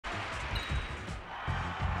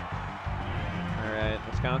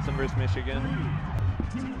Wisconsin versus Michigan.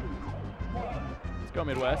 Let's go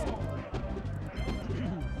Midwest.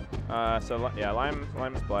 So yeah,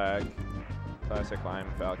 Lime's black. Classic Lime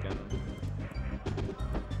Falcon.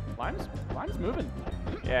 Lime's moving.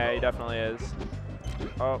 Yeah, he definitely is.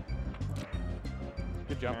 Oh.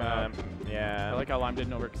 Good jump out. Yeah. I like how Lime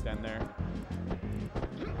didn't overextend there.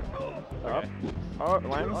 Okay. Oh,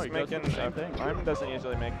 Lime's he goes for making the same thing. Lime doesn't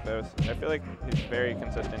usually make those. I feel like he's very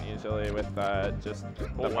consistent usually with just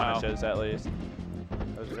the punishes at least.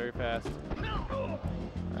 That was very fast.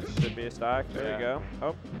 That should be a stock. There you go.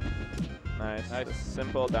 Oh. Nice. Nice.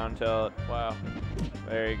 Simple down tilt. Wow.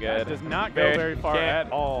 Very good. That does not go very far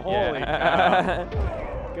at all. Holy cow.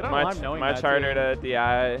 Good on Lime knowing much that harder too. to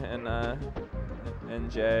DI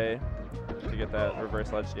and J to get that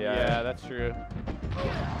reverse ledge DI. Yeah, that's true.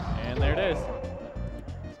 And there it is.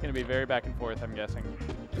 It's going to be very back and forth, I'm guessing.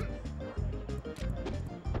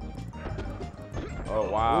 Oh,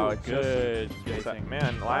 wow. Ooh, good spacing.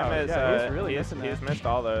 Man, Lime is, he's missed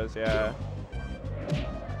all those, yeah.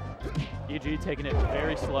 EG taking it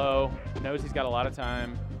very slow. Knows he's got a lot of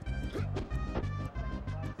time.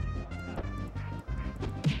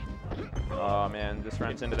 Oh, man, just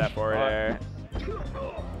runs into that forward air.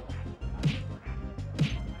 That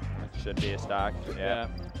should be a stock, yeah.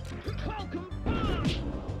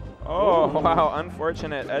 Oh, wow,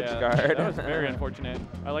 unfortunate edge guard. That was very unfortunate.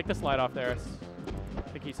 I like the slide off there. I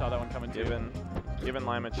think he saw that one coming too. Giving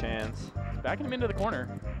Lime a chance. Backing him into the corner.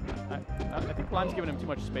 I think Lime's giving him too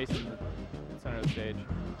much space in the center of the stage.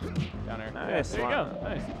 Down there. Nice. There you go.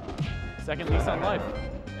 Nice. Second lease on life.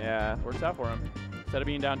 Yeah. Works out for him. Instead of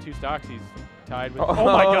being down 2 stocks, he's tied with. Oh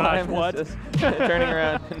my gosh, what? Just turning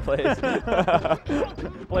around in place.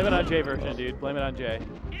 Blame it on J version, dude. Blame it on J.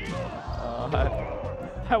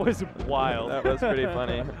 That was wild. That was pretty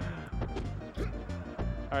funny.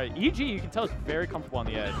 All right, EG, you can tell is very comfortable on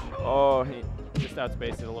the edge. Oh, he just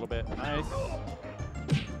outspaced it a little bit. Nice.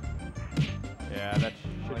 Yeah, that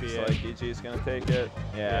should be it. Looks like EG's going to take it.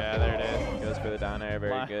 Yeah, there it is. Goes for the down air.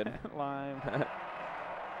 Very good. Lime.